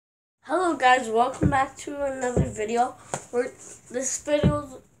Hello guys, welcome back to another video. We're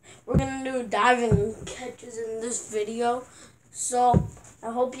gonna do diving catches in this video. So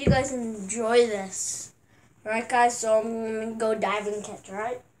I hope you guys enjoy this. Alright guys, so I'm gonna go diving catch,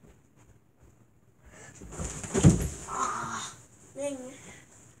 alright? Dang.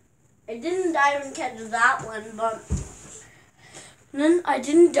 I didn't dive and catch that one, but then I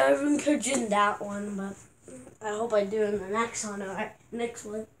didn't dive and catch in that one, but I hope I do in the next one, alright? Next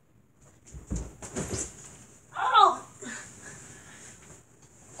one. Oh!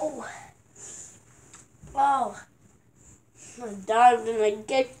 Oh! Oh! I dived and I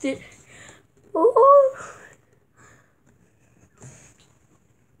kicked it. Oh!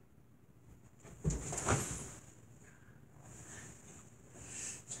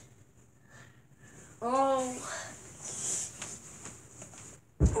 Oh!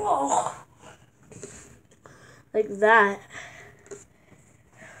 Oh! Like that.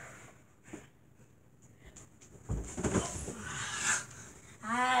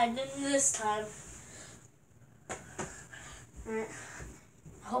 I didn't this time. Alright.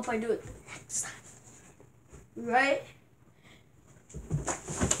 I hope I do it next time. Right?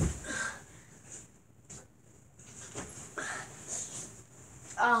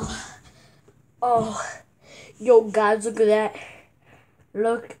 Oh. Oh. Yo, guys, look at that.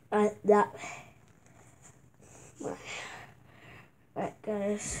 Look at that. Alright,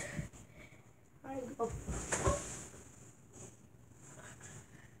 guys. I go.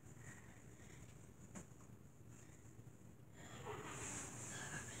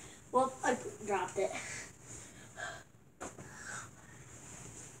 Well, I dropped it.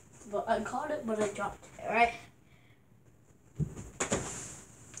 But I caught it, but I dropped it, alright?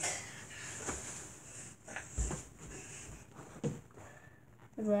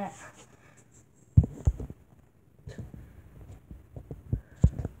 Look at that.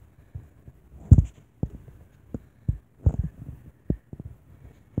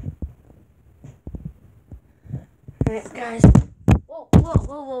 Alright, guys. Whoa, whoa,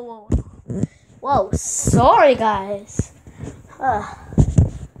 whoa, whoa, whoa. Whoa, sorry, guys. Alright,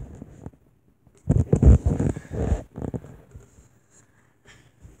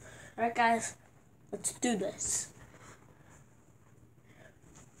 guys. Let's do this.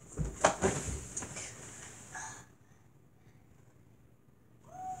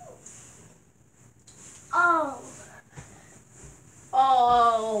 Oh.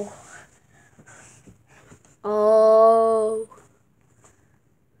 Oh. Oh.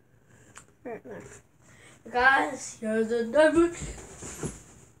 Guys, here's the diver.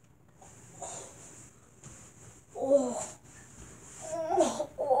 Oh. Oh.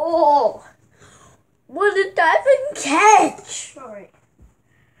 Oh. What a diving catch. Sorry.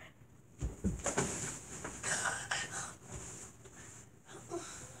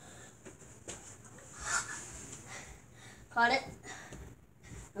 Caught it.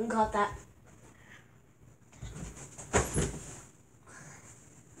 And caught that.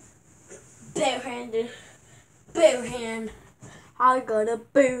 Barehanded. Bare hand. I got a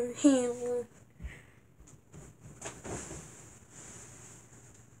bare hand.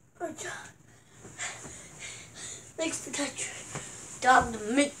 Makes the catch. Dog to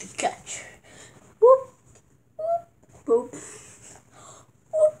make the catch. Whoop. Whoop. Whoop.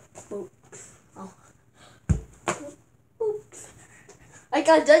 Whoop. Whoop. Oh. Whoop. Whoop. I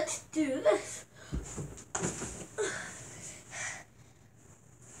got that to do this.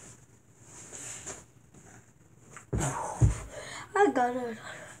 I got it.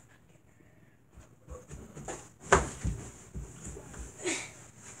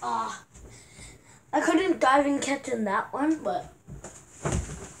 I couldn't dive and catch in that one, but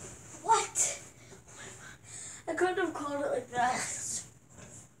what? I could have caught it like that,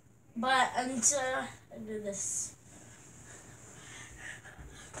 but until I do this.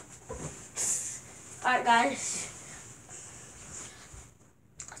 Alright, guys,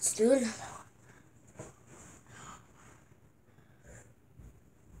 let's do another one.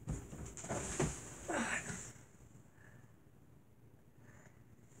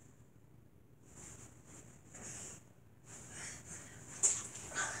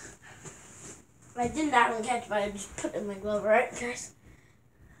 I didn't dive and catch, but I just put it in my glove, right, guys?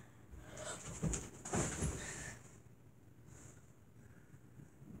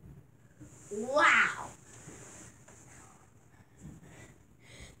 Wow!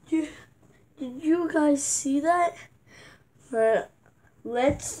 Did you guys see that? But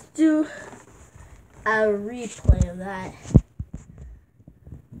let's do a replay of that.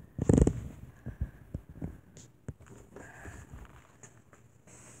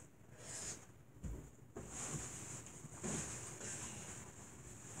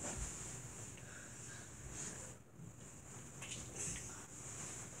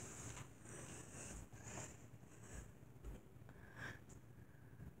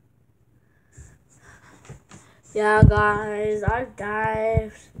 Yeah, guys, I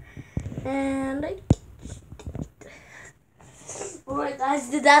dived and I. Alright, guys,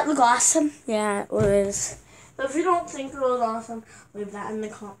 did that look awesome? Yeah, it was. But if you don't think it was awesome, leave that in the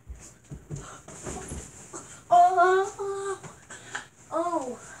comments.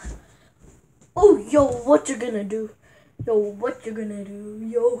 Oh, yo, what you gonna do? Yo, what you gonna do?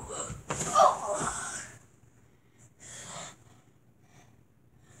 Yo. Oh.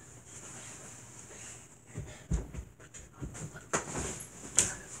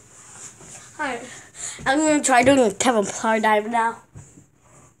 Alright, I'm gonna try doing a Kevin Pillar dive now.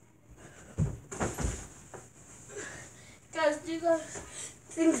 Guys, do you guys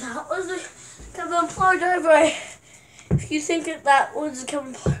think that was a Kevin Pillar dive? Right? If you think that was a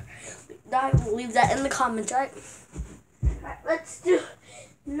Kevin Pillar dive, leave that in the comments, right? Alright, let's do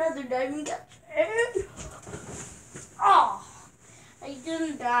another diving catch. And oh, I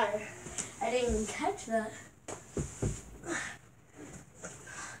didn't die. I didn't catch that.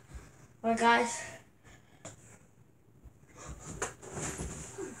 Alright, guys.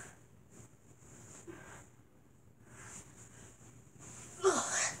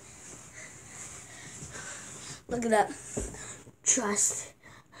 Look at that. Trust.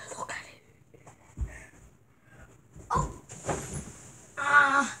 Look at it. Oh.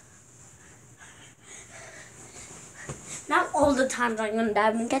 Not all the times I'm gonna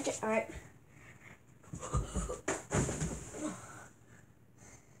dive and catch it. Alright.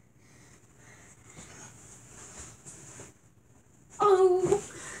 Oh.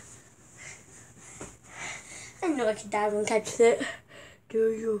 I know I can dive and catch it. Do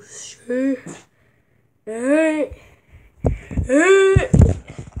you see? Hey.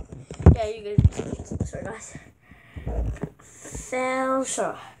 Yeah, you guys. Sorry, guys. Fell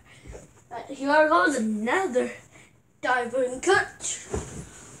short. Right, here goes another diving catch.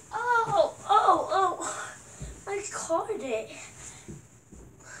 Oh. I caught it.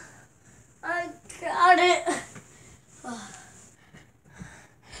 I got it.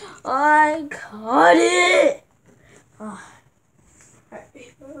 I caught it. Alright,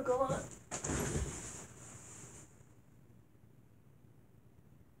 here we go.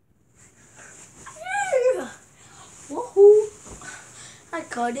 Woohoo! I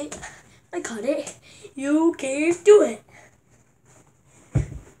caught it. You can't do it.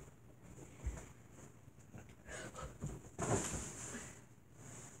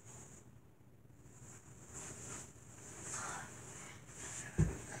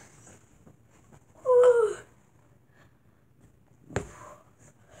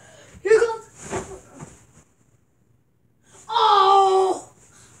 Here goes.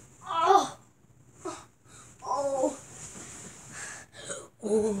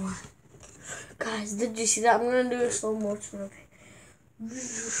 Oh, guys, did you see that? I'm gonna do a slow motion of it.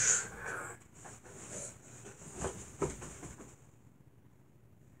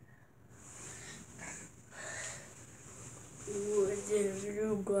 Did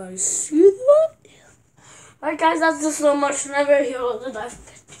you guys see that? Alright, guys, that's the slow motion of it. Here goes the dive.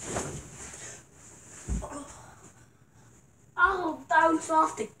 Oh, bounce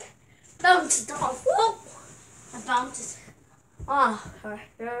off the. Bounce it off. Whoa! I bounced it. Alright,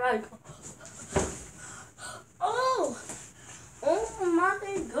 here I go. Oh my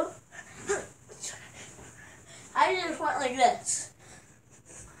god. I just went like this.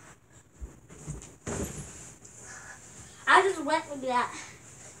 I just went like that.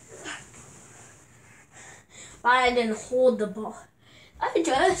 But I didn't hold the ball. I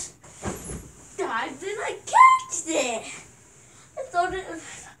just dived and I catched it. I thought it was.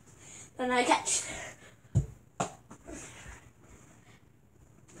 Then I catched it.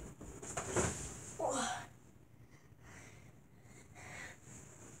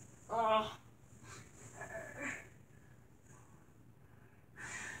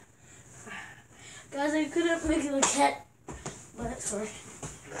 Guys, I couldn't make the cat, but sorry.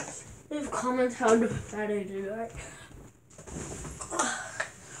 Leave comments how that I do, right?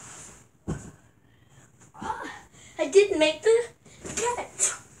 I did make the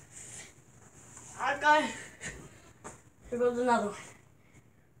catch. Alright, guys. Here goes another one.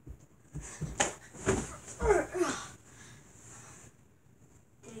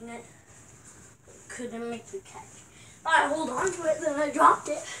 Dang it. Couldn't make the catch. I hold on to it, then I dropped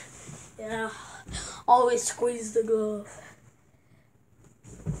it. Yeah. Always squeeze the glove.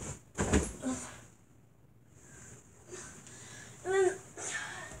 And then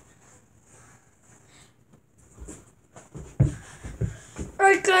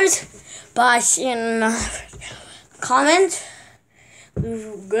alright, guys. Bye. See you in another video. Comment.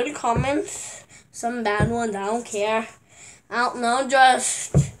 Leave good comments. Some bad ones. I don't care. I don't know.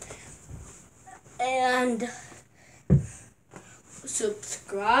 Just and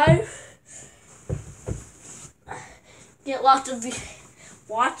subscribe. Get lots of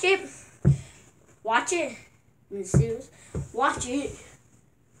watch it. Watch it. I'm serious. Watch it.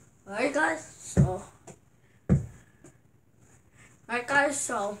 Alright guys,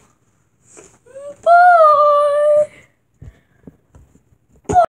 so